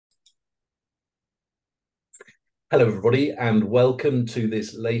Hello, everybody, and welcome to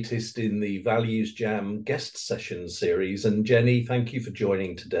this latest in the ValuesJam guest session series. And Jenny, thank you for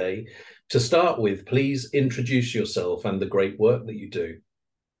joining today. To start with, please introduce yourself and the great work that you do.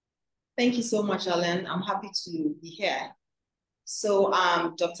 Thank you so much, Alan. I'm happy to be here. So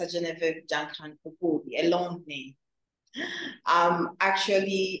I'm Dr. Genevieve Duncan Obuobi, a long name. I'm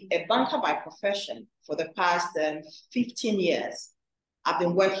actually a banker by profession for the past 15 years. I've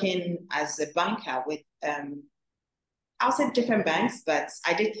been working as a banker with, I'll say different banks, but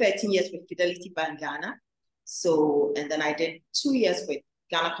I did 13 years with Fidelity Bank Ghana. And then I did 2 years with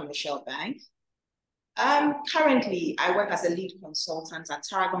Ghana Commercial Bank. Currently, I work as a lead consultant at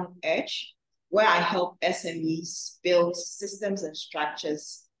Tarragon Edge, where I help SMEs build systems and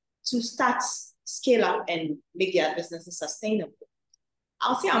structures to start, scale up, and make their businesses sustainable.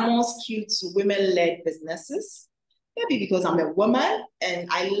 I'll say I'm more skewed to women-led businesses, maybe because I'm a woman and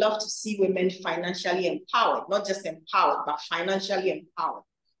I love to see women financially empowered, not just empowered, but financially empowered.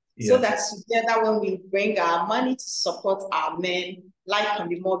 Yeah. So that together, when we bring our money to support our men, life can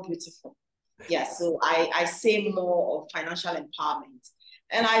be more beautiful. Yeah, so I say more of financial empowerment.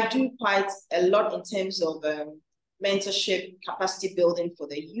 And I do quite a lot in terms of mentorship, capacity building for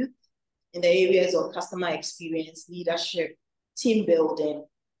the youth in the areas of customer experience, leadership, team building,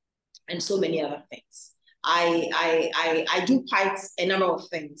 and so many other things. I do quite a number of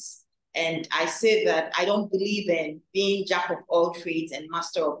things. And I say that I don't believe in being jack of all trades and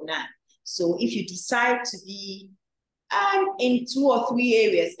master of none. So if you decide to be in 2 or 3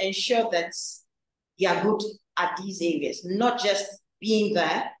 areas, ensure that you're good at these areas, not just being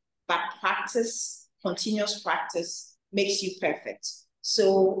there, but practice, continuous practice makes you perfect.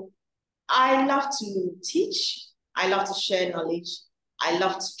 So I love to teach. I love to share knowledge. I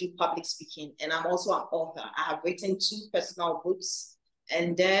love to do public speaking. And I'm also an author. I have written 2 personal books.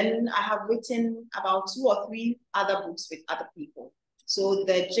 And then I have written about 2 or 3 other books with other people. So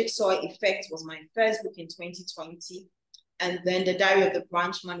The Jigsaw Effect was my first book in 2020. And then The Diary of the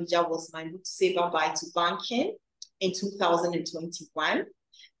Branch Manager was my book to say bye-bye to banking in 2021.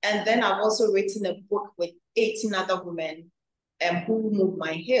 And then I've also written a book with 18 other women who move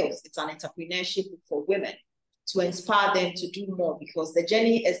my heels. It's an entrepreneurship book for women to inspire them to do more, because the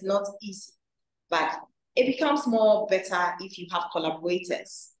journey is not easy, but it becomes more better if you have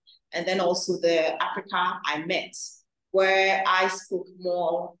collaborators. And then also the Africa I Met, where I spoke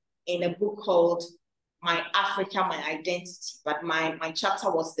more in a book called My Africa, My Identity. But my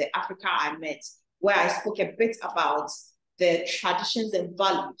chapter was the Africa I Met, where I spoke a bit about the traditions and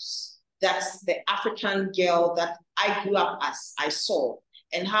values that the African girl that I grew up as, I saw,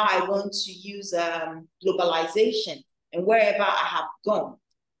 and how I want to use globalization and wherever I have gone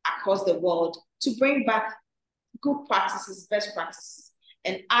across the world to bring back good practices, best practices,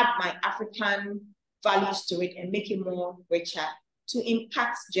 and add my African values to it and make it more richer to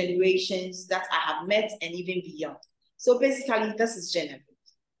impact generations that I have met and even beyond. So basically, this is Genevieve.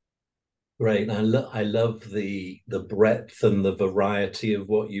 Great. And I love the breadth and the variety of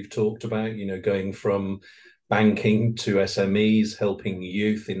what you've talked about, you know, going from banking to SMEs, helping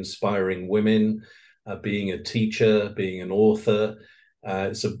youth, inspiring women, being a teacher, being an author.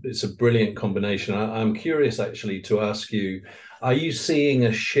 It's a brilliant combination. I'm curious actually to ask you, are you seeing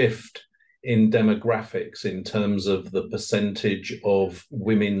a shift in demographics in terms of the percentage of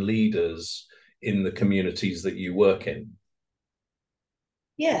women leaders in the communities that you work in?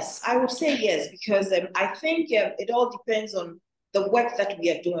 Yes, I would say yes, because I think it all depends on the work that we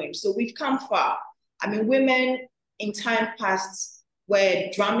are doing. So we've come far. I mean, women in time past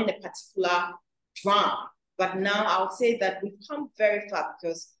were drumming a particular drum, but now I would say that we've come very far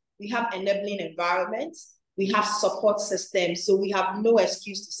because we have enabling environments, we have support systems, so we have no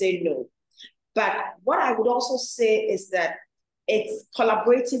excuse to say no. But what I would also say is that it's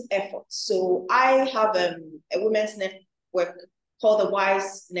collaborative effort. So I have a women's network called the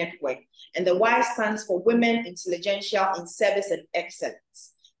WISE Network. And the WISE stands for Women Intelligentsia in Service and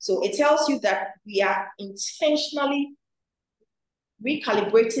Excellence. So it tells you that we are intentionally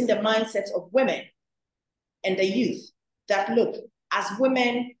recalibrating the mindset of women and the youth that, look, as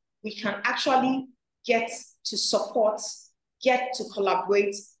women, we can actually get to support, get to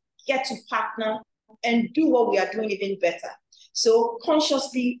collaborate, get to partner, and do what we are doing even better. So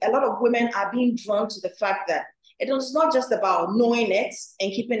consciously, a lot of women are being drawn to the fact that it is not just about knowing it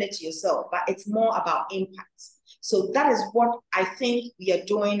and keeping it to yourself, but it's more about impact. So that is what I think we are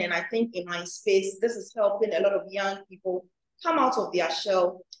doing. And I think in my space, this is helping a lot of young people come out of their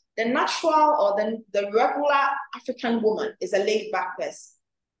shell. The natural or the regular African woman is a laid back person,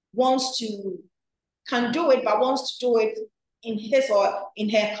 can do it, but wants to do it in his or in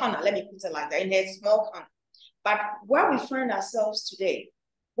her corner. Let me put it like that, in her small corner. But where we find ourselves today,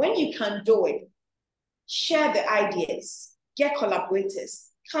 when you can do it, share the ideas, get collaborators,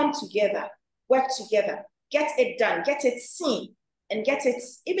 come together, work together, get it done, get it seen, and get it,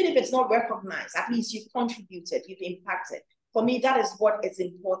 even if it's not recognized, at least you've contributed, you've impacted. For me, that is what is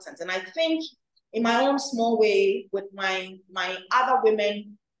important. And I think in my own small way, with my other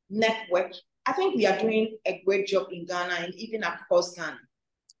women network, I think we are doing a great job in Ghana and even across Ghana.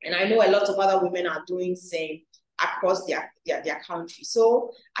 And I know a lot of other women are doing the same across their country.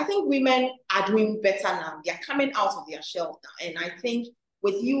 So I think women are doing better now. They're coming out of their shell now. And I think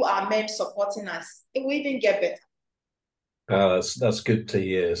with you, our men supporting us, it will even get better. That's good to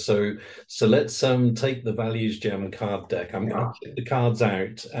hear. So let's take the ValuesJam card deck. I'm going to get the cards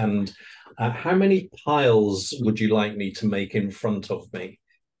out. And how many piles would you like me to make in front of me?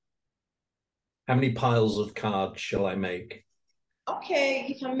 How many piles of cards shall I make? Okay,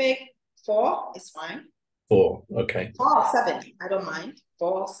 you can make 4. It's fine. 4. Okay. 4 or 7. I don't mind.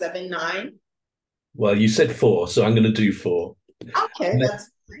 4, 7, 9. Well, you said 4, so I'm going to do 4. Okay, that's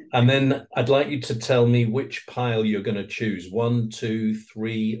fine. And then I'd like you to tell me which pile you're going to choose. 1, 2,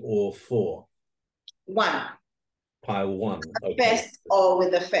 3, or 4. 1. Pile 1. Okay. First or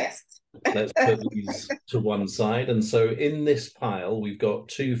with the first. Let's put these to one side. And so in this pile, we've got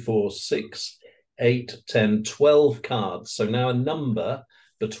 2, 4, 6, 8, 10, 12 cards. So now a number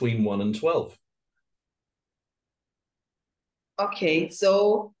between 1 and 12. Okay,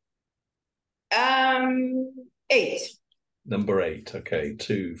 so 8. Number 8. Okay,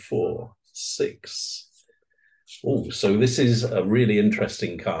 2, 4, 6. Oh, so this is a really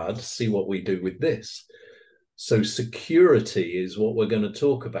interesting card. See what we do with this. So security is what we're going to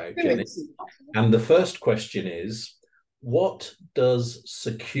talk about, Jenny. And the first question is, what does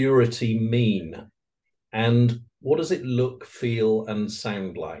security mean? And what does it look, feel, and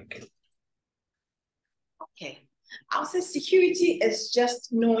sound like? Okay. I'll say security is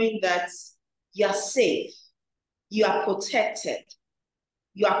just knowing that you're safe, you are protected,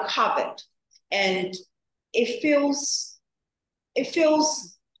 you are covered. And it feels,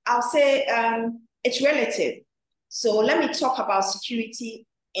 I'll say, it's relative. So let me talk about security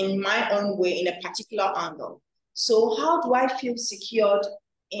in my own way, in a particular angle. So how do I feel secured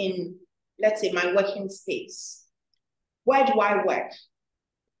in, let's say, my working space? Where do I work?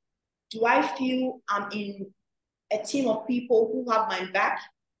 Do I feel I'm in a team of people who have my back?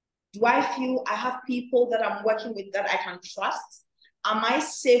 Do I feel I have people that I'm working with that I can trust? Am I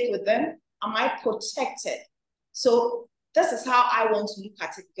safe with them? Am I protected? So this is how I want to look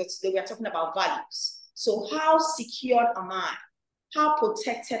at it, because today we are talking about values. So how secured am I? How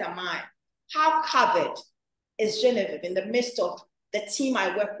protected am I? How covered is Genevieve in the midst of the team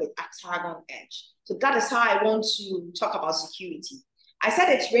I work with at Tarragon Edge? So that is how I want to talk about security. I said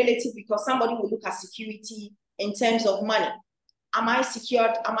it's relative because somebody will look at security in terms of money. Am I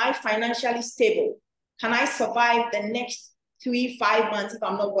secured? Am I financially stable? Can I survive the next 3, 5 months if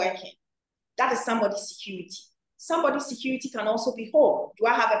I'm not working? That is somebody's security. Somebody's security can also be home. Do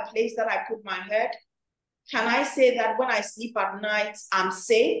I have a place that I put my head? Can I say that when I sleep at night, I'm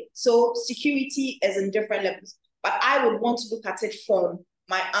safe? So security is in different levels. But I would want to look at it from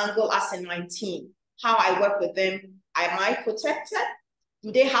my angle as in my team. How I work with them. Am I protected?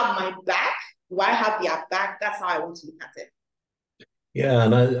 Do they have my back? Do I have their back? That's how I want to look at it. Yeah,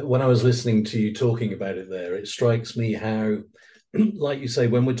 and when I was listening to you talking about it there, it strikes me how, like you say,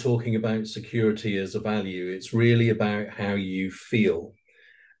 when we're talking about security as a value, it's really about how you feel.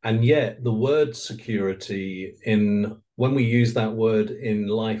 And yet the word security, when we use that word in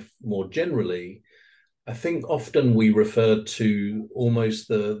life more generally, I think often we refer to almost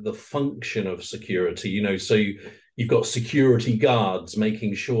the function of security, so you've got security guards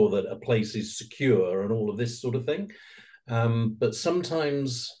making sure that a place is secure and all of this sort of thing. But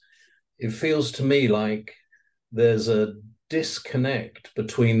sometimes it feels to me like there's a disconnect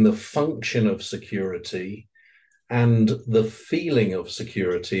between the function of security and the feeling of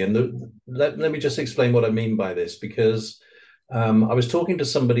security. And let me just explain what I mean by this, because I was talking to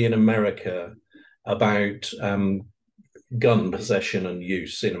somebody in America about gun possession and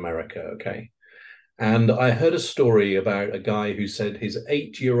use in America, okay? And I heard a story about a guy who said his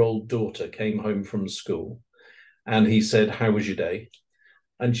 8-year-old daughter came home from school and he said, "How was your day?"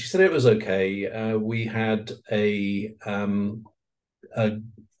 And she said it was okay. We had a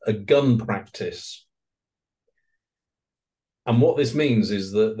gun practice. And what this means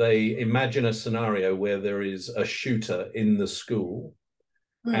is that they imagine a scenario where there is a shooter in the school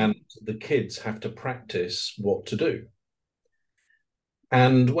and the kids have to practice what to do.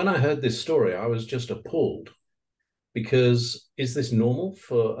 And when I heard this story, I was just appalled, because is this normal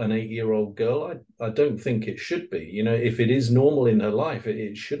for an 8-year-old girl? I don't think it should be. You know, if it is normal in her life,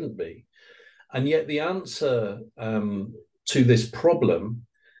 it shouldn't be. And yet the answer to this problem,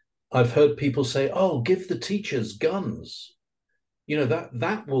 I've heard people say, oh, give the teachers guns. You know,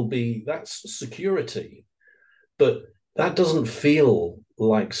 that's security. But that doesn't feel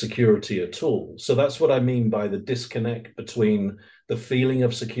like security at all. So that's what I mean by the disconnect between the feeling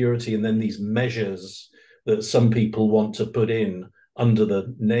of security and then these measures that some people want to put in under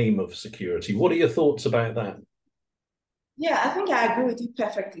the name of security. What are your thoughts about that? Yeah, I think I agree with you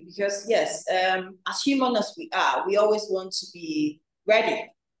perfectly because, yes, as human as we are, we always want to be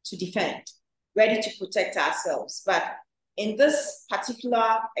ready to defend, ready to protect ourselves. But in this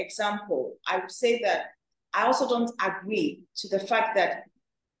particular example, I would say that I also don't agree to the fact that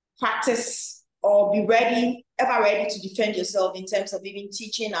practice or be ready, ever ready to defend yourself in terms of even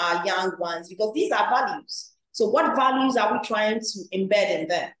teaching our young ones, because these are values. So what values are we trying to embed in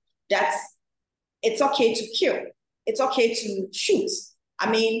them? That it's okay to kill. It's okay to shoot.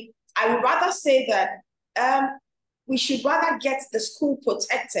 I mean, I would rather say that we should rather get the school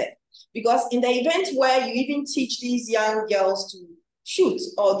protected, because in the event where you even teach these young girls to shoot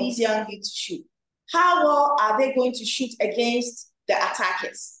or these young youth to shoot, how well are they going to shoot against the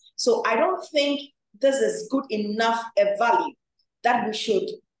attackers? So I don't think this is good enough a value that we should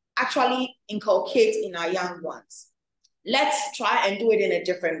actually inculcate in our young ones. Let's try and do it in a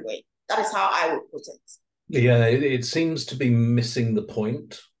different way. That is how I would put it. Yeah, it seems to be missing the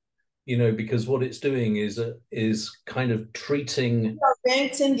point, you know, because what it's doing is kind of treating,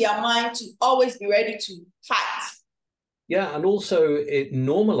 orienting their mind to always be ready to fight. Yeah, and also it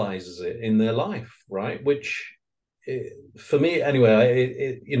normalizes it in their life, right? Which, for me,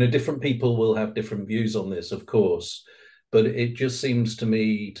 anyway, you know, different people will have different views on this, of course, but it just seems to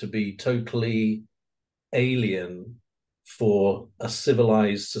me to be totally alien for a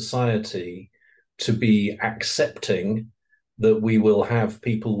civilized society to be accepting that we will have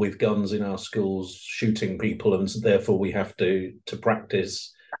people with guns in our schools shooting people, and therefore we have to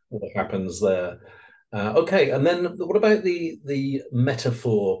practice what happens there. Okay, and then what about the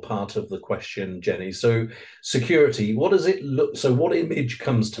metaphor part of the question, Jenny? So security, what does it look? So what image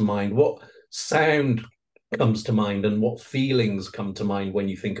comes to mind? What sound comes to mind, and what feelings come to mind when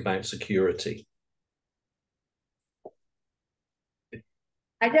you think about security?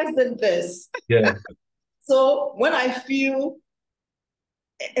 I just did this. Yeah. So when I feel,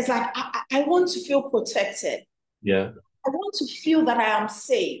 it's like I want to feel protected. Yeah. I want to feel that I am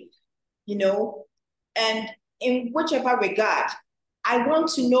safe, you know, and in whichever regard, I want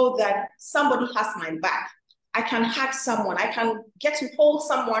to know that somebody has my back. I can hug someone. I can get to hold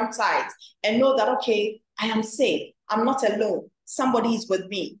someone tight and know that, okay, I am safe. I'm not alone. Somebody is with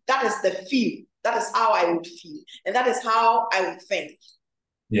me. That is the feel. That is how I would feel. And that is how I would think.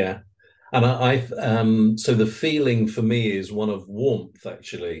 Yeah. And so the feeling for me is one of warmth,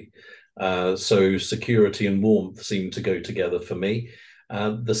 actually. So security and warmth seem to go together for me.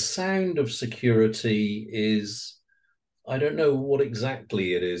 The sound of security is, I don't know what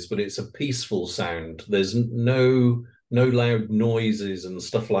exactly it is, but it's a peaceful sound. There's no loud noises and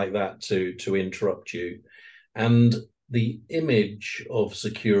stuff like that to interrupt you. And the image of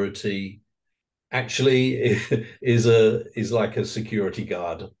security actually is like a security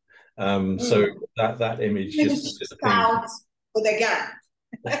guard. So that image just out with a gun.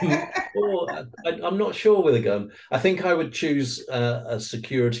 I'm not sure with a gun. I think I would choose a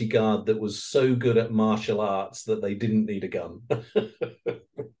security guard that was so good at martial arts that they didn't need a gun.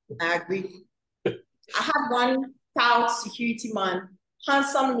 I agree. I had one stout security man,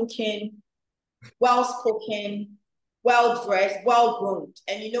 handsome looking, well spoken, well dressed, well groomed.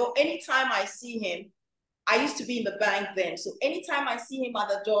 And you know, anytime I see him, I used to be in the bank then. So anytime I see him at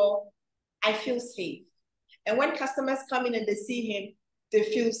the door, I feel safe. And when customers come in and they see him, they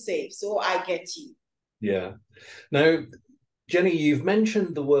feel safe. So I get you. Yeah. Now, Jenny, you've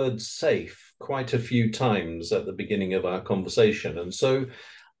mentioned the word safe quite a few times at the beginning of our conversation. And so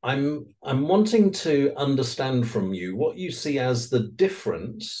I'm wanting to understand from you what you see as the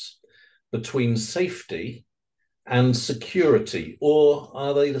difference between safety and security, or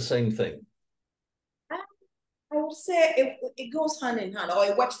are they the same thing? I would say it goes hand in hand, or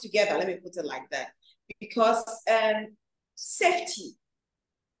it works together. Let me put it like that. Because safety,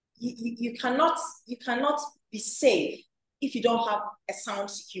 you cannot be safe if you don't have a sound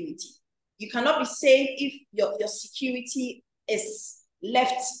security. You cannot be safe if your security is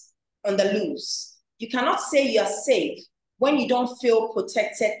left on the loose. You cannot say you're safe when you don't feel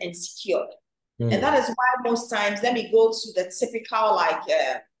protected and secured. And that is why most times, let me go to the typical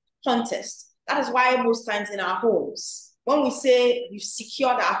contest. That is why most times in our homes, when we say we've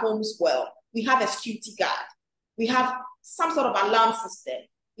secured our homes well, we have a security guard. We have some sort of alarm system.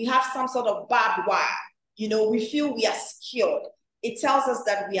 We have some sort of barbed wire. You know, we feel we are secured. It tells us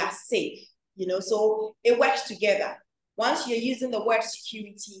that we are safe, you know, so it works together. Once you're using the word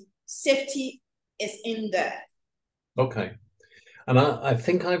security, safety is in there. Okay. And I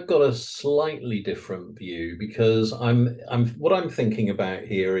think I've got a slightly different view, because what I'm thinking about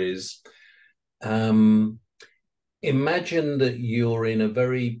here is, imagine that you're in a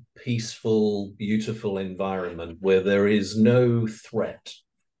very peaceful, beautiful environment where there is no threat.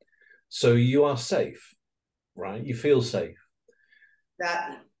 So you are safe, right? You feel safe.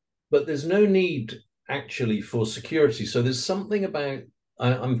 But there's no need actually for security. So there's something about,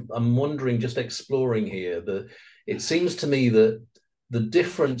 I'm wondering, just exploring here, that it seems to me that the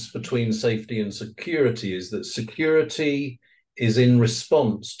difference between safety and security is that security is in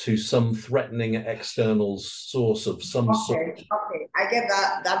response to some threatening external source of some sort. Okay, I get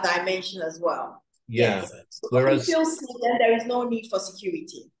that dimension as well. Yeah. Yes. So Whereas, if you feel safe, then there is no need for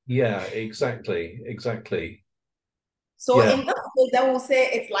security. Yeah, exactly. So Yeah. in this case, then we'll say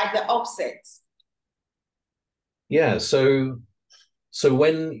it's like the opposite. Yeah. So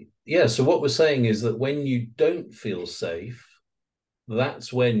what we're saying is that when you don't feel safe,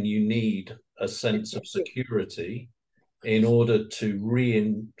 that's when you need a sense of security in order to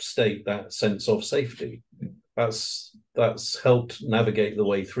reinstate that sense of safety. That's helped navigate the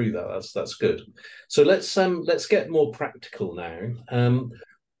way through that. That's good. So let's get more practical now.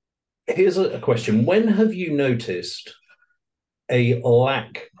 Here's a question. When have you noticed a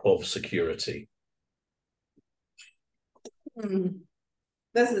lack of security?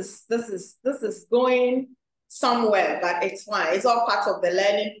 This is going somewhere, but it's fine. It's all part of the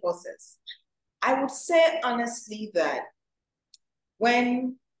learning process. I would say honestly that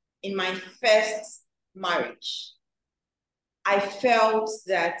when in my first marriage, I felt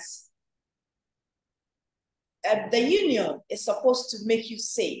that the union is supposed to make you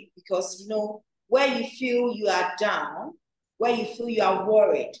safe, because, you know, where you feel you are down, where you feel you are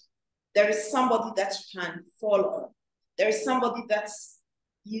worried, there is somebody that you can fall on. There is somebody that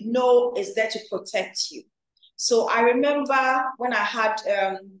you know is there to protect you. So I remember when I had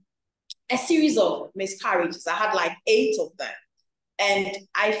a series of miscarriages, I had like 8 of them. And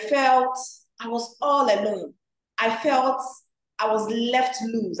I felt I was all alone. I felt I was left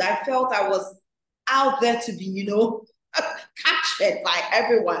loose. I felt I was out there to be, you know, captured by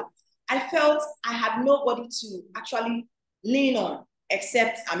everyone. I felt I had nobody to actually lean on,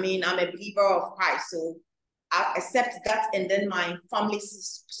 except, I mean, I'm a believer of Christ, so I accept that, and then my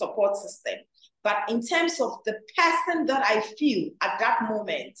family's support system. But in terms of the person that I feel at that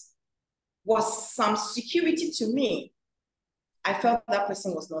moment was some security to me, I felt that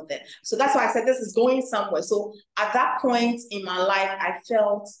person was not there. So that's why I said this is going somewhere. So at that point in my life, I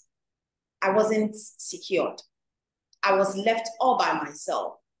felt I wasn't secured. I was left all by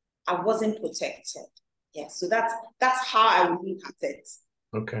myself. I wasn't protected. Yeah, so that's how I would look at it.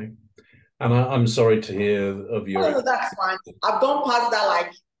 Okay. And I'm sorry to hear of your... Oh, no, that's fine. I've gone past that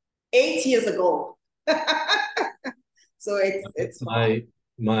like 8 years ago. So it's fine.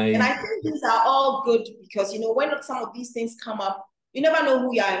 And I think these are all good, because, you know, when some of these things come up, you never know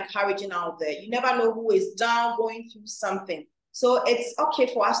who you are encouraging out there. You never know who is down, going through something. So it's okay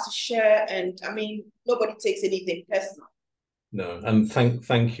for us to share. And I mean, nobody takes anything personal. No, and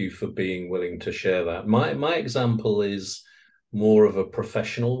thank you for being willing to share that. My example is more of a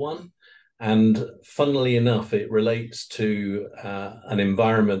professional one. And funnily enough, it relates to an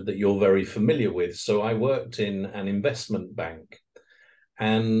environment that you're very familiar with. So I worked in an investment bank,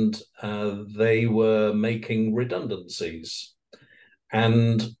 and they were making redundancies.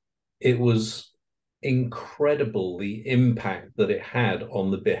 And it was incredible the impact that it had on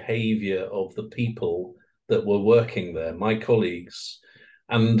the behavior of the people that were working there, my colleagues.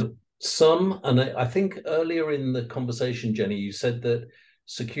 And I think earlier in the conversation, Jenny, you said that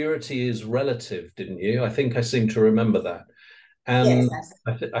security is relative, didn't you? I think I seem to remember that. And yes,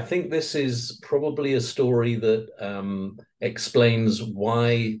 I think this is probably a story that explains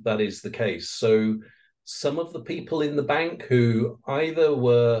why that is the case. So some of the people in the bank who either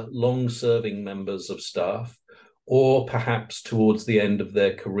were long-serving members of staff, or perhaps towards the end of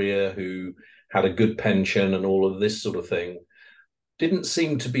their career who had a good pension and all of this sort of thing, didn't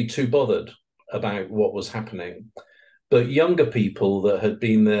seem to be too bothered about what was happening. But younger people that had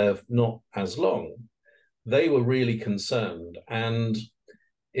been there not as long, they were really concerned. And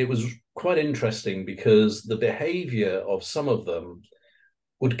it was quite interesting because the behavior of some of them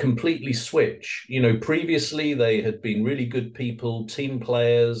would completely switch. You know, previously they had been really good people, team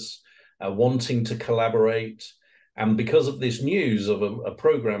players, wanting to collaborate. And because of this news of a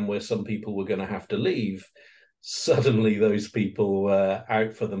program where some people were going to have to leave, suddenly those people were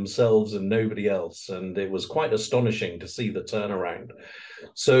out for themselves and nobody else. And it was quite astonishing to see the turnaround.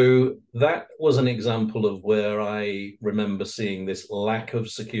 So that was an example of where I remember seeing this lack of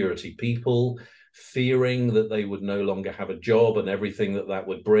security, people fearing that they would no longer have a job and everything that that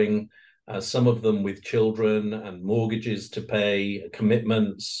would bring, some of them with children and mortgages to pay,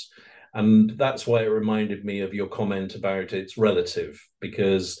 commitments. And that's why it reminded me of your comment about it's relative,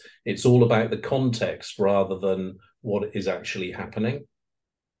 because it's all about the context rather than what is actually happening.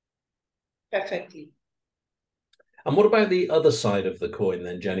 Perfectly. And what about the other side of the coin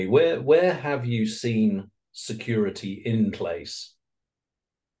then, Jenny? Where have you seen security in place?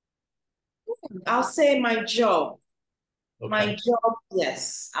 I'll say my job. Okay. My job,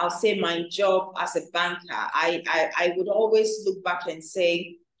 yes. I'll say my job as a banker. I would always look back and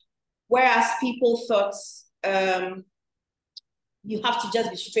say, whereas people thought you have to just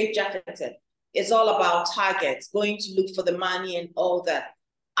be straitjacketed, it's all about targets, going to look for the money and all that.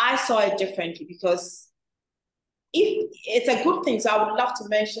 I saw it differently, because if it's a good thing, so I would love to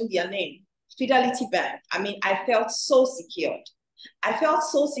mention their name, Fidelity Bank. I mean, I felt so secured. I felt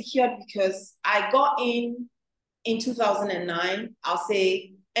so secured because I got in 2009, I'll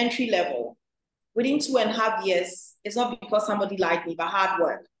say entry level. Within 2.5 years, it's not because somebody liked me, but hard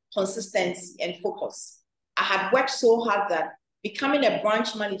work, consistency, and focus. I had worked so hard that becoming a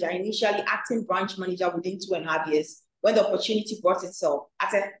branch manager, initially acting branch manager within 2.5 years, when the opportunity brought itself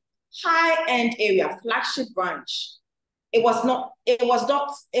at a high-end area, flagship branch, it was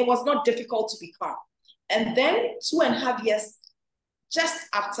not difficult to become. And then 2.5 years, just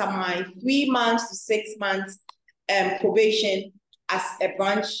after my 3 months to 6 months probation as a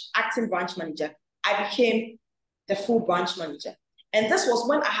acting branch manager, I became the full branch manager. And this was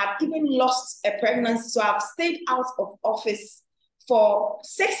when I had even lost a pregnancy. So I've stayed out of office for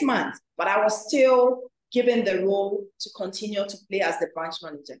 6 months, but I was still given the role to continue to play as the branch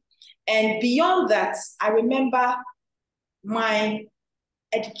manager. And beyond that, I remember my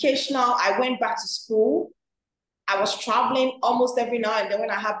I went back to school. I was traveling almost every now and then. When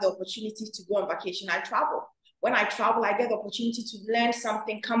I have the opportunity to go on vacation, I travel. When I travel, I get the opportunity to learn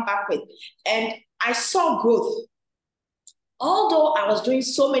something, come back with. And I saw growth. Although I was doing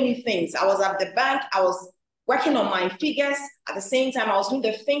so many things, I was at the bank, I was working on my figures. At the same time, I was doing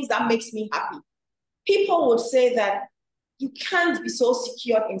the things that makes me happy. People would say that you can't be so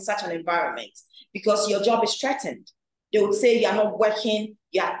secure in such an environment because your job is threatened. They would say you're not working,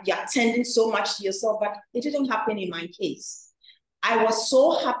 you're tending so much to yourself, but it didn't happen in my case. I was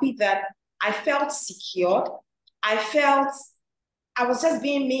so happy that I felt secured. I was just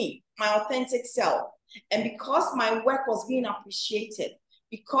being me, my authentic self. And because my work was being appreciated,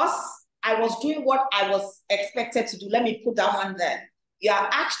 because I was doing what I was expected to do, let me put that one there. You are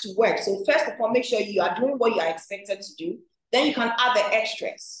asked to work. So first of all, make sure you are doing what you are expected to do. Then you can add the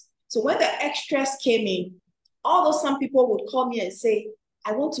extras. So when the extras came in, although some people would call me and say,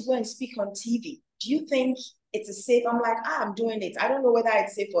 I want to go and speak on TV. Do you think it's safe? I'm like, I'm doing it. I don't know whether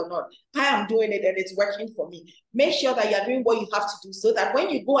it's safe or not. I am doing it and it's working for me. Make sure that you're doing what you have to do so that when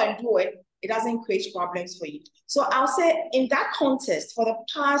you go and do it, it doesn't create problems for you. So I'll say in that context, for the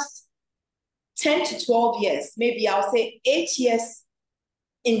past 10 to 12 years, maybe I'll say 8 years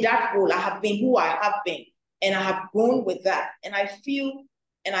in that role, I have been who I have been. And I have grown with that. And I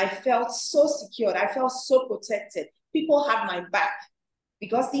felt so secured. I felt so protected. People had my back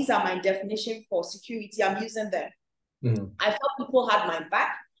because these are my definition for security. I'm using them. I felt people had my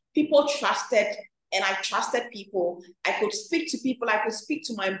back. People trusted, and I trusted people. I could speak to people. I could speak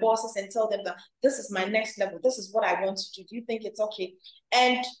to my bosses and tell them that this is my next level. This is what I want to do. Do you think it's okay?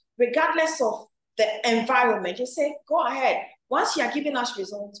 And regardless of the environment, you say, go ahead. Once you are giving us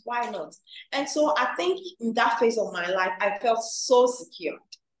results, why not? And so I think in that phase of my life, I felt so secure.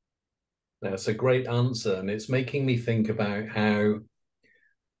 That's a great answer. And it's making me think about how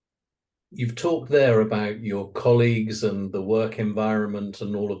you've talked there about your colleagues and the work environment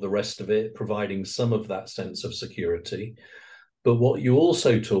and all of the rest of it, providing some of that sense of security. But what you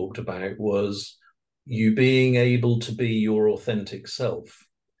also talked about was you being able to be your authentic self.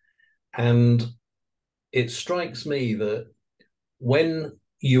 And it strikes me that when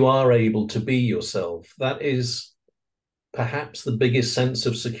you are able to be yourself, that is perhaps the biggest sense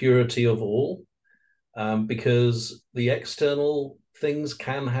of security of all, because the external things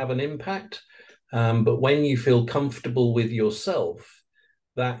can have an impact. But when you feel comfortable with yourself,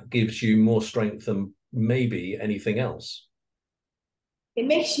 that gives you more strength than maybe anything else. It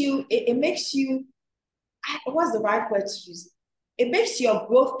makes you, what's the right word to use? it makes your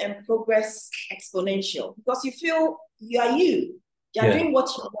growth and progress exponential because you feel you are doing what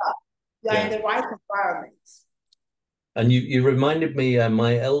you love, you are in the right environment. And you reminded me,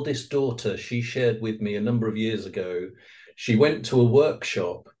 my eldest daughter, she shared with me a number of years ago, she went to a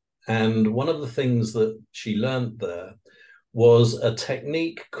workshop, and one of the things that she learned there was a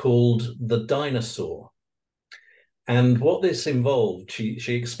technique called the dinosaur. And what this involved, she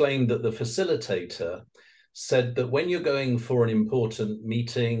explained that the facilitator said that when you're going for an important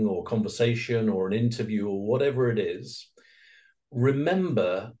meeting or conversation or an interview or whatever it is,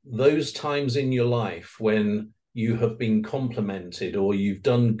 remember those times in your life when you have been complimented or you've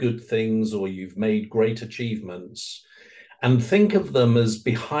done good things or you've made great achievements, and think of them as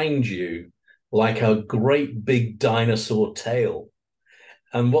behind you like a great big dinosaur tail.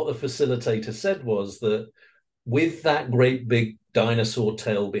 And what the facilitator said was that with that great big dinosaur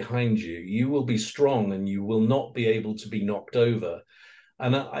tail behind you, you will be strong and you will not be able to be knocked over.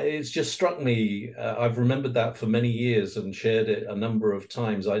 And it's just struck me, I've remembered that for many years and shared it a number of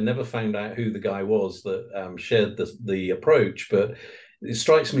times. I never found out who the guy was that shared the approach, but it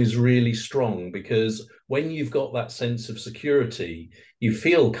strikes me as really strong because when you've got that sense of security, you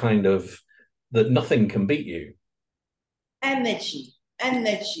feel kind of that nothing can beat you. Energy.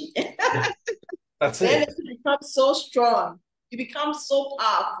 That's it. Energy becomes so strong. You become so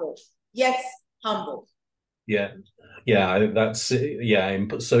powerful, yet humble. Yeah, that's so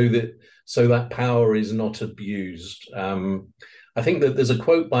that power is not abused. I think that there's a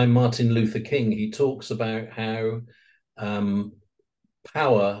quote by Martin Luther King. He talks about how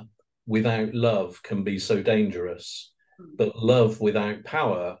power without love can be so dangerous, but love without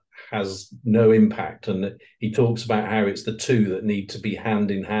power has no impact. And he talks about how it's the two that need to be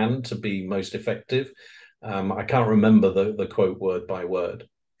hand in hand to be most effective. I can't remember the quote word by word.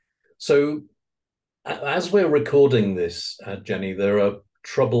 So as we're recording this, Jenny, there are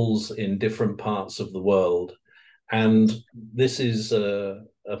troubles in different parts of the world. And this is a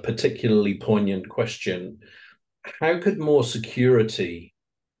particularly poignant question. How could more security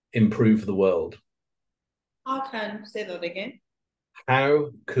improve the world? How can say that again?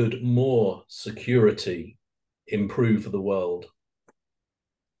 How could more security improve the world?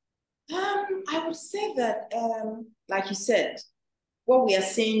 I would say that, like you said, what we are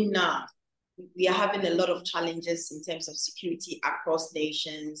seeing now, we are having a lot of challenges in terms of security across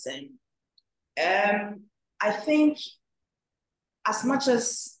nations. And I think as much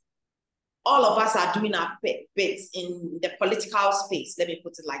as all of us are doing our bits in the political space, let me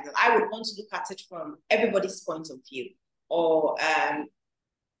put it like that, I would want to look at it from everybody's point of view or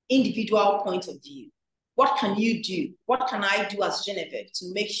individual point of view. What can you do? What can I do as Genevieve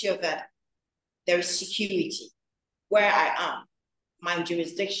to make sure that there is security where I am? My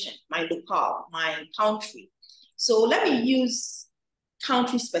jurisdiction, my locale, my country. So let me use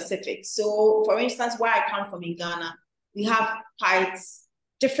country specific. So for instance, where I come from in Ghana, we have quite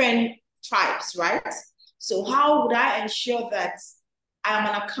different tribes, right? So how would I ensure that I am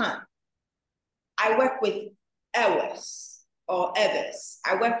an Akan? I work with Ewes or others.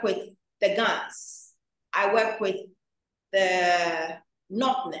 I work with the Gans. I work with the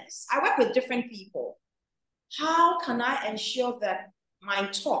Northness. I work with different people. How can I ensure that my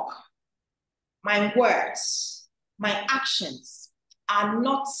talk, my words, my actions are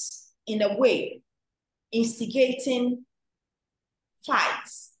not in a way instigating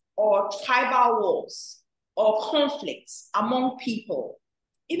fights or tribal wars or conflicts among people,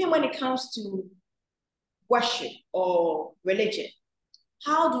 even when it comes to worship or religion?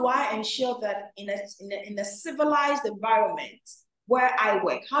 How do I ensure that in a civilized environment where I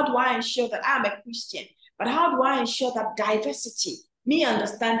work, how do I ensure that I'm a Christian? But how do I ensure that diversity, me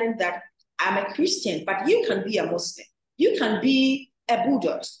understanding that I'm a Christian, but you can be a Muslim, you can be a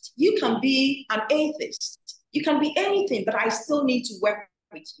Buddhist, you can be an atheist, you can be anything, but I still need to work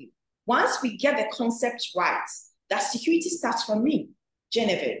with you. Once we get the concept right, that security starts from me,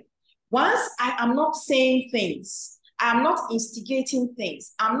 Genevieve. Once I am not saying things, I'm not instigating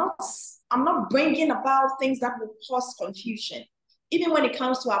things, I'm not bringing about things that will cause confusion. Even when it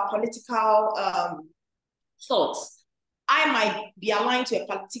comes to our political thoughts, I might be aligned to a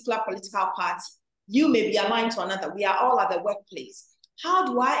particular political party. You may be aligned to another. We are all at the workplace. How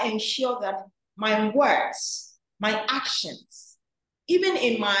do I ensure that my words, my actions, even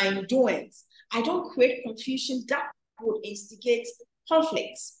in my doings, I don't create confusion that would instigate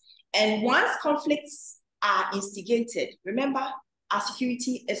conflicts? And once conflicts are instigated, remember, our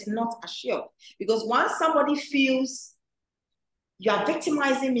security is not assured. Because once somebody feels you are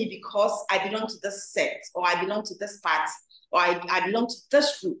victimizing me because I belong to this sect, or I belong to this party, or I belong to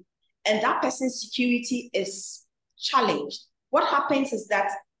this group, and that person's security is challenged, what happens is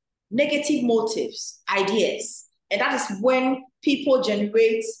that negative motives, ideas, and that is when people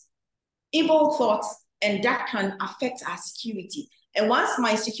generate evil thoughts, and that can affect our security. And once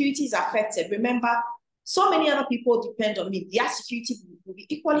my security is affected, remember, so many other people depend on me. Their security will be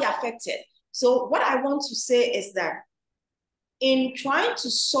equally affected. So what I want to say is that in trying to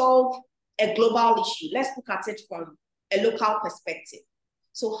solve a global issue, let's look at it from a local perspective.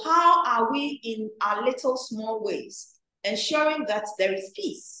 So how are we in our little small ways ensuring that there is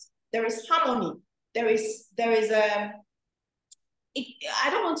peace, there is harmony, I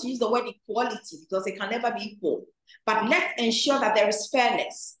don't want to use the word equality because it can never be equal, but let's ensure that there is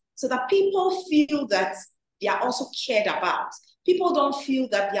fairness so that people feel that they are also cared about. People don't feel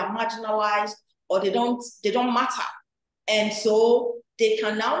that they are marginalized or they don't matter. And so they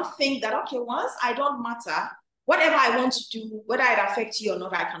can now think that, okay, once I don't matter, whatever I want to do, whether it affects you or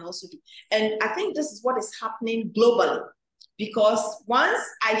not, I can also do. And I think this is what is happening globally, because once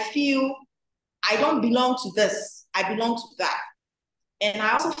I feel I don't belong to this, I belong to that. And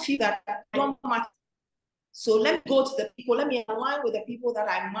I also feel that I don't matter. So let me go to the people, let me align with the people that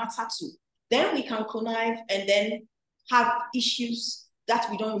I matter to. Then we can connive and then have issues that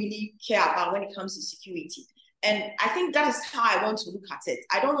we don't really care about when it comes to security. And I think that is how I want to look at it.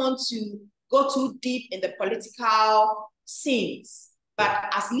 I don't want to go too deep in the political scenes, but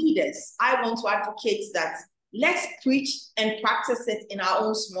as leaders, I want to advocate that let's preach and practice it in our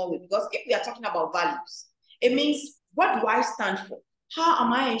own small way. Because if we are talking about values, it means, what do I stand for? How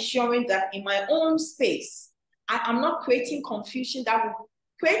am I ensuring that in my own space, I am not creating confusion that will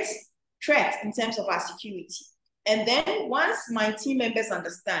create threat in terms of our security? And then once my team members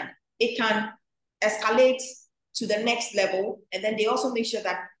understand, it can escalate to the next level. And then they also make sure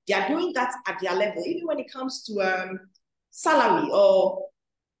that they are doing that at their level, even when it comes to salary or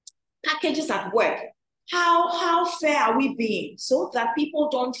packages at work. How fair are we being so that people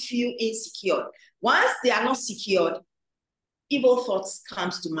don't feel insecure? Once they are not secured, evil thoughts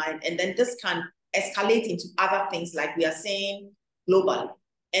comes to mind, and then this can escalate into other things like we are saying globally.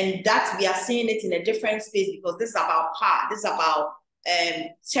 And that we are seeing it in a different space because this is about power, this is about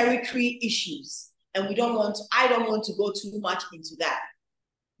territory issues. And I don't want to go too much into that.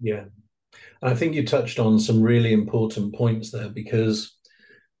 Yeah. I think you touched on some really important points there, because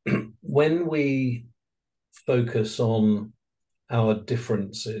when we focus on our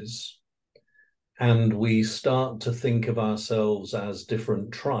differences and we start to think of ourselves as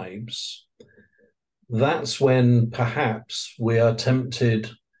different tribes, that's when perhaps we are tempted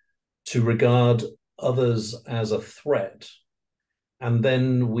to regard others as a threat. And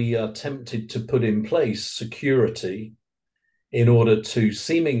then we are tempted to put in place security in order to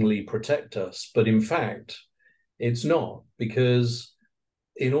seemingly protect us. But in fact, it's not, because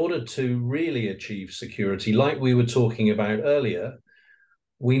in order to really achieve security, like we were talking about earlier,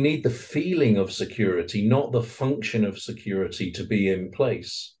 we need the feeling of security, not the function of security, to be in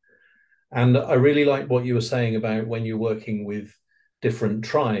place. And I really like what you were saying about when you're working with different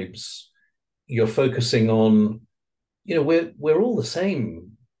tribes, you're focusing on, we're all the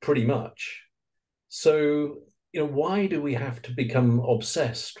same pretty much. So, why do we have to become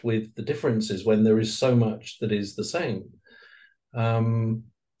obsessed with the differences when there is so much that is the same? And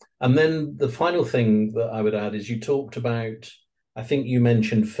then the final thing that I would add is you talked about, I think you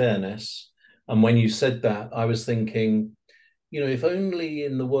mentioned fairness. And when you said that, I was thinking, if only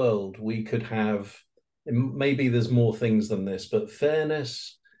in the world we could have, maybe there's more things than this, but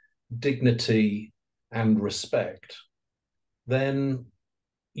fairness, dignity, and respect, then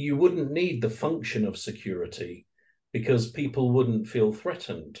you wouldn't need the function of security, because people wouldn't feel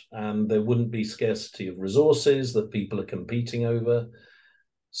threatened and there wouldn't be scarcity of resources that people are competing over.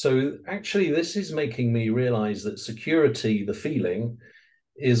 So actually, this is making me realize that security, the feeling,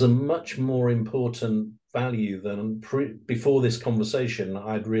 is a much more important value than before this conversation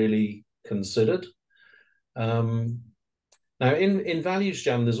I'd really considered. Now, in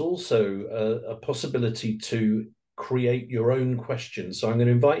ValuesJam, there's also a possibility to create your own questions. So I'm going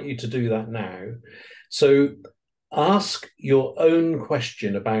to invite you to do that now. So ask your own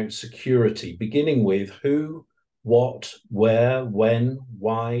question about security, beginning with who, what, where, when,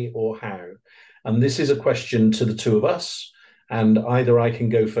 why, or how. And this is a question to the two of us, and either I can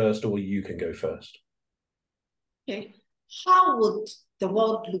go first or you can go first. Okay. How would the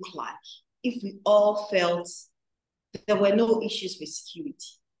world look like if we all felt there were no issues with security?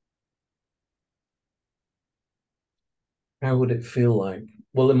 How would it feel like?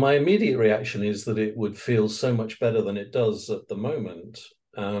 Well, my immediate reaction is that it would feel so much better than it does at the moment.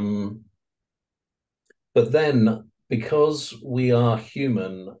 But then, because we are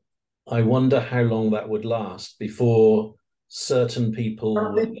human, I wonder how long that would last before certain people,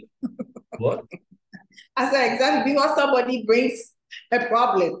 what? I said, exactly, because somebody brings a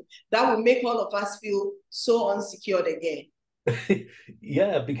problem that will make all of us feel so unsecured again.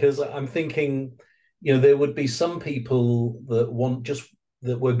 Yeah, because I'm thinking, you know, there would be some people that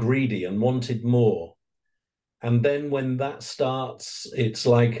were greedy and wanted more. And then when that starts, it's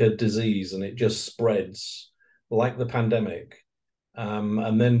like a disease and it just spreads like the pandemic.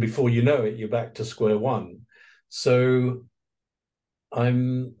 And then before you know it, you're back to square one. So I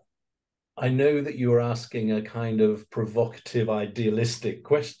know that you're asking a kind of provocative, idealistic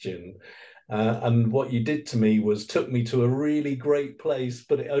question. And what you did to me was took me to a really great place,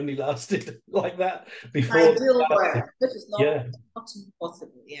 but it only lasted like that before. Ideal world, which is Yeah. not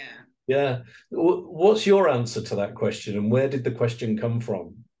possible. Yeah. Yeah. What's your answer to that question, and where did the question come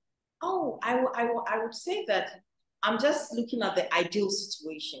from? Oh, I would say that I'm just looking at the ideal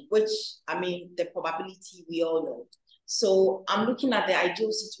situation, which, I mean, the probability we all know. So I'm looking at the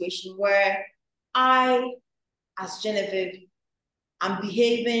ideal situation where I, as Genevieve, I'm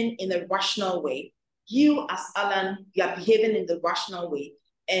behaving in a rational way. You, as Alan, you are behaving in the rational way.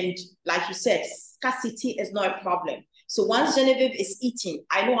 And like you said, scarcity is not a problem. So once Genevieve is eating,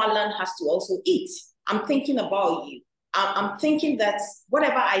 I know Alan has to also eat. I'm thinking about you. I'm thinking that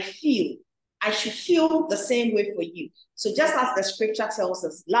whatever I feel, I should feel the same way for you. So just as the scripture tells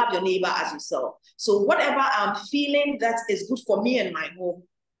us, love your neighbor as yourself. So whatever I'm feeling that is good for me and my home,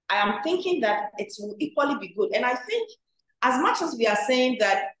 I am thinking that it will equally be good. And I think as much as we are saying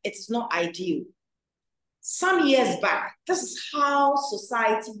that it's not ideal, some years back, this is how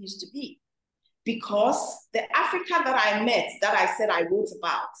society used to be. Because the Africa that I met, that I said I wrote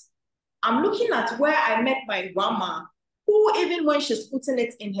about, I'm looking at where I met my grandma, who even when she's putting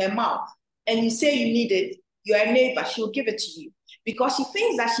it in her mouth and you say you need it, you're a neighbor, she'll give it to you because she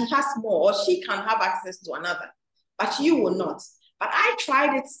thinks that she has more or she can have access to another, but you will not. But I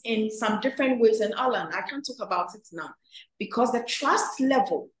tried it in some different ways, and Alan, I can't talk about it now because the trust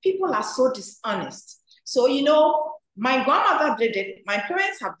level, people are so dishonest. So, you know, my grandmother did it, my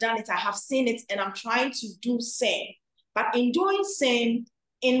parents have done it, I have seen it, and I'm trying to do same. But in doing same,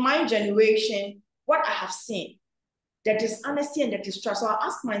 in my generation, what I have seen, the dishonesty and the distrust. So I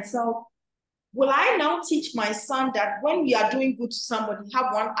ask myself, will I now teach my son that when we are doing good to somebody,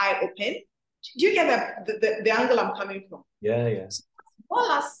 have one eye open? Do you get the angle I'm coming from? Yeah, yeah. So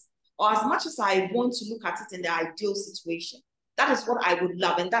as much as I want to look at it in the ideal situation, that is what I would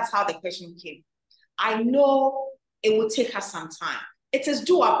love. And that's how the question came. I know it will take us some time. It is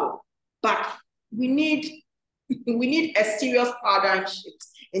doable, but we need a serious paradigm shift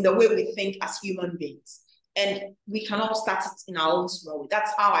in the way we think as human beings. And we can all start it in our own small way.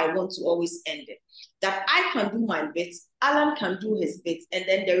 That's how I want to always end it. That I can do my bit, Alan can do his bit, and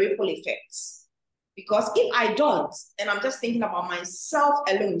then the ripple effects. Because if I don't, and I'm just thinking about myself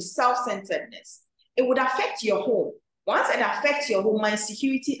alone, self-centeredness, it would affect your home. Once it affects your home, my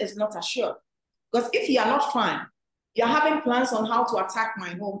security is not assured. Because if you are not fine, you're having plans on how to attack my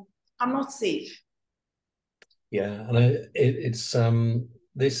home, I'm not safe. Yeah, and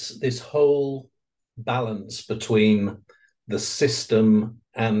it's this whole balance between the system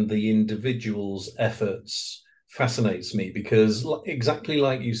and the individual's efforts fascinates me because exactly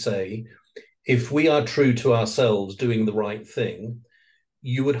like you say, if we are true to ourselves doing the right thing,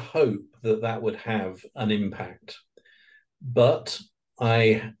 you would hope that that would have an impact. But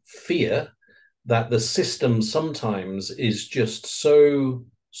I fear that the system sometimes is just so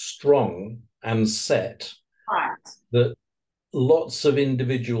strong and set that lots of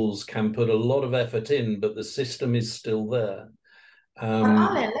individuals can put a lot of effort in, but the system is still there. But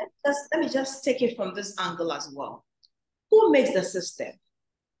Alan, let me just take it from this angle as well. Who makes the system?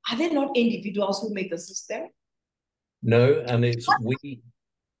 Are they not individuals who make the system? No, and it's we.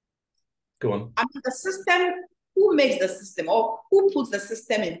 Go on. I mean, the system, who makes the system or who puts the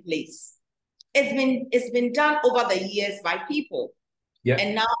system in place? It's been done over the years by people. Yeah.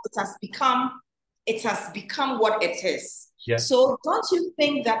 And now it has become what it is. Yeah. So don't you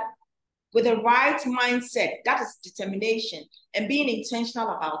think that with the right mindset, that is determination, and being intentional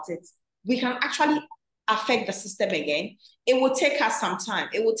about it, we can actually affect the system again? It will take us some time.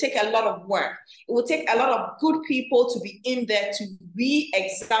 It will take a lot of work. It will take a lot of good people to be in there to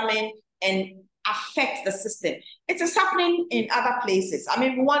re-examine and affect the system. It is happening in other places. I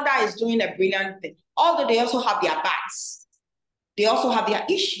mean, Rwanda is doing a brilliant thing, although they also have their backs. They also have their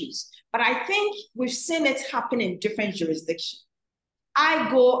issues. But I think we've seen it happen in different jurisdictions. I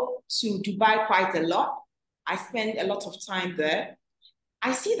go to Dubai quite a lot. I spend a lot of time there.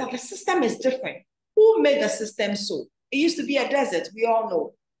 I see that the system is different. Who made the system so? It used to be a desert, we all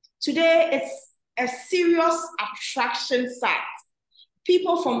know. Today, a serious attraction site.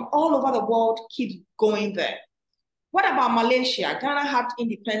 People from all over the world keep going there. What about Malaysia? Ghana had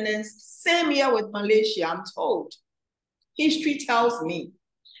independence, same year with Malaysia, I'm told. History tells me.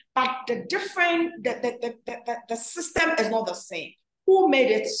 But the system is not the same. Who made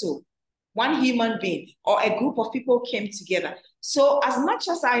it so? One human being or a group of people came together. So as much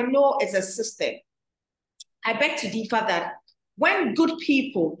as I know it's a system, I beg to differ that when good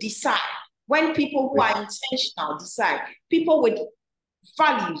people decide, when people who are intentional decide, people with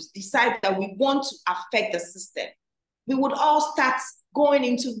values decide that we want to affect the system, we would all start going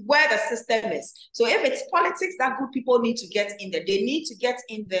into where the system is. So if it's politics that good people need to get in there, they need to get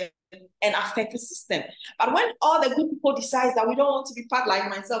in there and affect the system. But when all the good people decide that we don't want to be part, like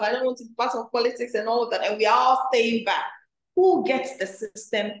myself, I don't want to be part of politics and all of that, and we are all staying back, who gets the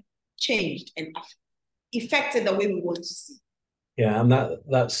system changed and affected the way we want to see? Yeah, and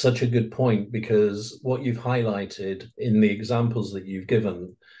that's such a good point, because what you've highlighted in the examples that you've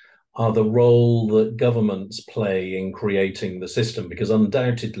given are the role that governments play in creating the system, because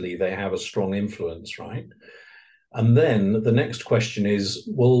undoubtedly they have a strong influence, right? And then the next question is,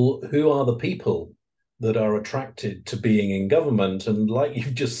 well, who are the people that are attracted to being in government? And like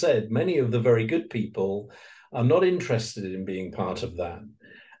you've just said, many of the very good people are not interested in being part of that.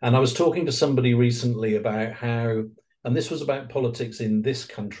 And I was talking to somebody recently about how, and this was about politics in this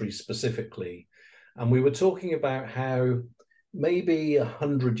country specifically, and we were talking about how maybe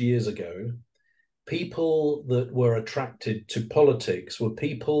 100 years ago, people that were attracted to politics were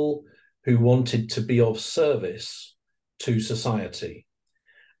people who wanted to be of service to society.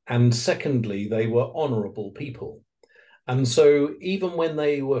 And secondly, they were honourable people. And so even when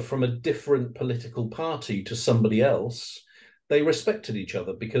they were from a different political party to somebody else, they respected each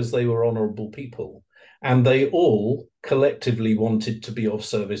other because they were honourable people. And they all collectively wanted to be of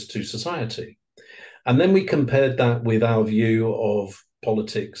service to society. And then we compared that with our view of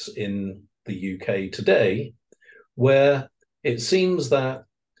politics in the UK today, where it seems that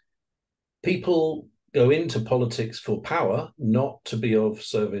people go into politics for power, not to be of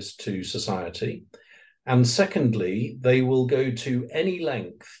service to society. And secondly, they will go to any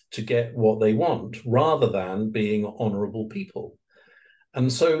length to get what they want rather than being honourable people.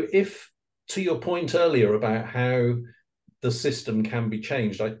 And so if, to your point earlier about how the system can be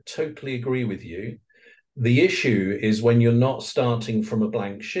changed, I totally agree with you. The issue is when you're not starting from a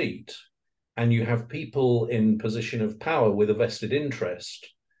blank sheet and you have people in position of power with a vested interest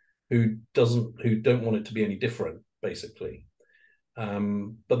who don't want it to be any different, basically.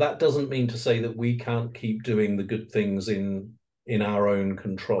 But that doesn't mean to say that we can't keep doing the good things in our own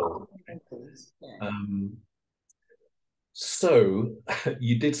control. So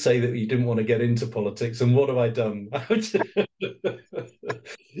you did say that you didn't want to get into politics, and what have I done?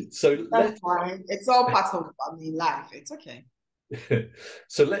 So that's fine. It's all part of life. It's okay.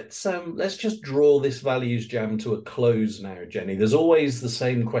 So let's just draw this values jam to a close now, Jenny. There's always the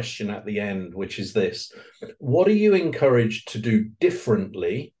same question at the end, which is this: what are you encouraged to do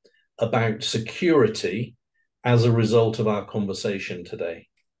differently about security as a result of our conversation today?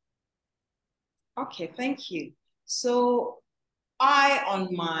 Okay, thank you. So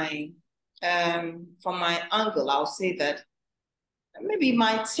from my angle, I'll say that maybe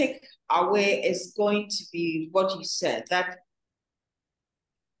my take away is going to be what you said, that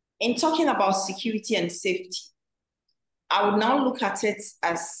in talking about security and safety, I would now look at it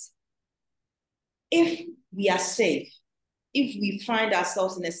as if we are safe, if we find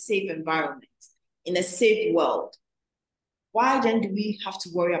ourselves in a safe environment, in a safe world, why then do we have to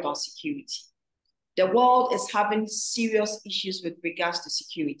worry about security? The world is having serious issues with regards to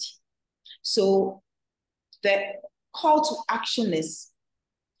security. So the call to action is,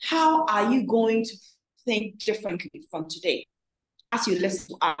 how are you going to think differently from today as you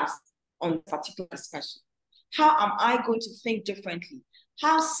listen to us on a particular discussion? How am I going to think differently?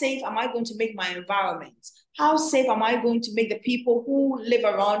 How safe am I going to make my environment? How safe am I going to make the people who live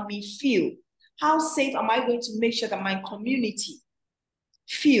around me feel? How safe am I going to make sure that my community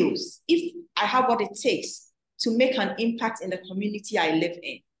feels, if I have what it takes to make an impact in the community I live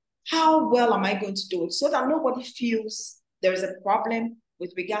in? How well am I going to do it so that nobody feels there is a problem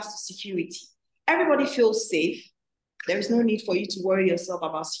with regards to security? Everybody feels safe. There is no need for you to worry yourself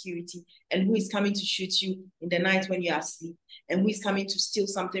about security and who is coming to shoot you in the night when you are asleep, and who is coming to steal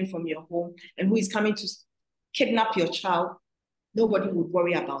something from your home, and who is coming to kidnap your child. Nobody would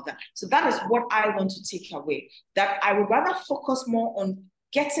worry about that. So that is what I want to take away, that I would rather focus more on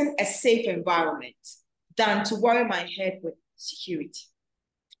getting a safe environment than to worry my head with security.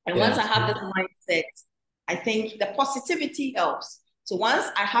 And once I have this mindset, I think the positivity helps. So once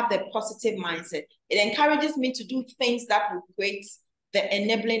I have the positive mindset, it encourages me to do things that will create the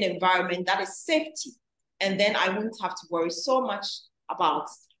enabling environment that is safety. And then I won't have to worry so much about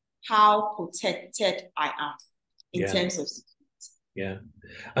how protected I am in terms of security. Yeah.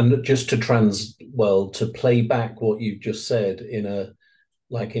 And just to play back what you've just said in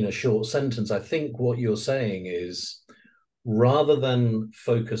a short sentence, I think what you're saying is, rather than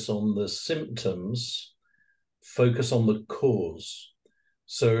focus on the symptoms, focus on the cause.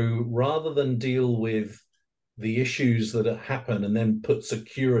 So rather than deal with the issues that happen and then put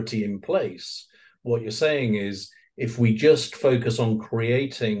security in place, what you're saying is, if we just focus on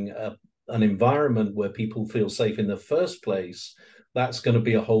creating an environment where people feel safe in the first place, that's going to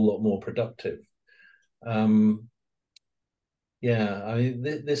be a whole lot more productive. Yeah, I mean,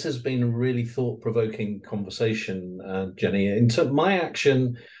 this has been a really thought-provoking conversation, Jenny. Into my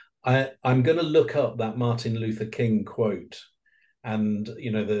action, I'm going to look up that Martin Luther King quote, and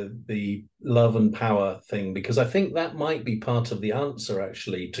the love and power thing, because I think that might be part of the answer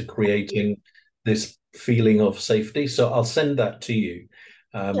actually to creating this feeling of safety. So I'll send that to you,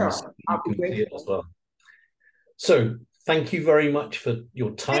 Sure, so you can see it as well. So thank you very much for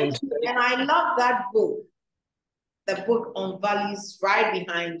your time today. And I love that book. The book on values right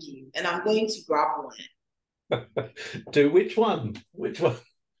behind you, and I'm going to grab one. Which one?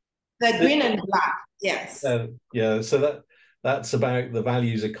 The green and black. Yes. Yeah. So that's about the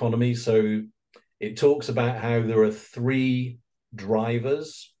values economy. So it talks about how there are three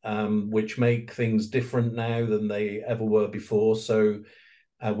drivers which make things different now than they ever were before. So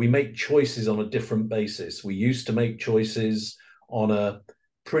we make choices on a different basis. We used to make choices on a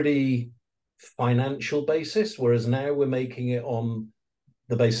pretty financial basis, whereas now we're making it on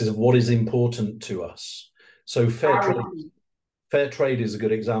the basis of what is important to us. So fair trade is a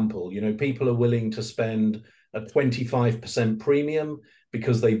good example. People are willing to spend a 25% premium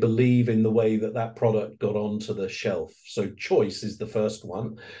because they believe in the way that product got onto the shelf. So choice is the first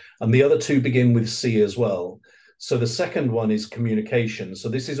one, and the other two begin with C as well. So the second one is communication. So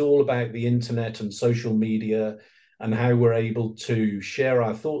this is all about the internet and social media and how we're able to share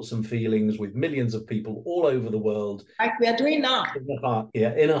our thoughts and feelings with millions of people all over the world. Like we are doing now.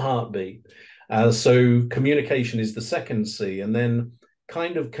 In a heartbeat. So communication is the second C. And then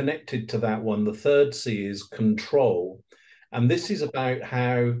kind of connected to that one, the third C is control. And this is about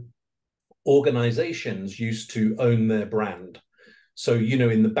how organizations used to own their brand. So,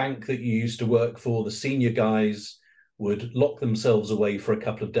 in the bank that you used to work for, the senior guys would lock themselves away for a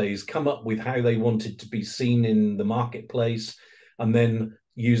couple of days, come up with how they wanted to be seen in the marketplace, and then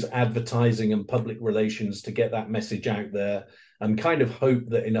use advertising and public relations to get that message out there and kind of hope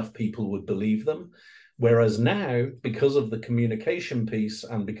that enough people would believe them. Whereas now, because of the communication piece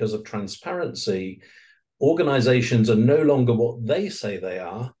and because of transparency, organizations are no longer what they say they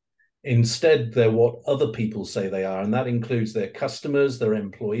are. Instead, they're what other people say they are. And that includes their customers, their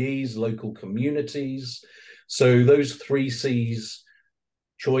employees, local communities. So those three C's,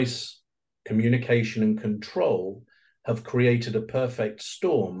 choice, communication, and control, have created a perfect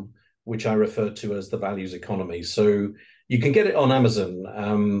storm, which I refer to as the values economy. So you can get it on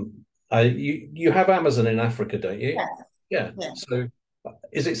Amazon. You have Amazon in Africa, don't you? Yes. Yeah. So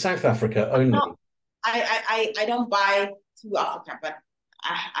is it South Africa only? No, I don't buy through Africa, but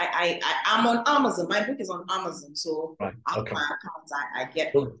I'm on Amazon. My book is on Amazon, so right. Okay. My account, I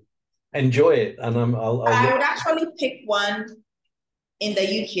get. Well, enjoy it, and I would actually pick one in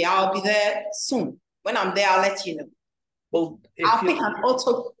the UK. I'll be there soon. When I'm there, I'll let you know. Well, I'll pick an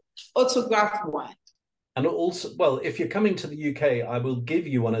autograph one. And also, well, if you're coming to the UK, I will give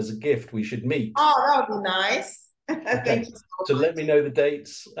you one as a gift. We should meet. Oh, that would be nice. Okay. Thank you so much. Let me know the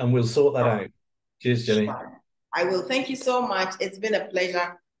dates, and we'll sort that out. Cheers, Jenny. Sure. I will. Thank you so much. It's been a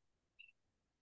pleasure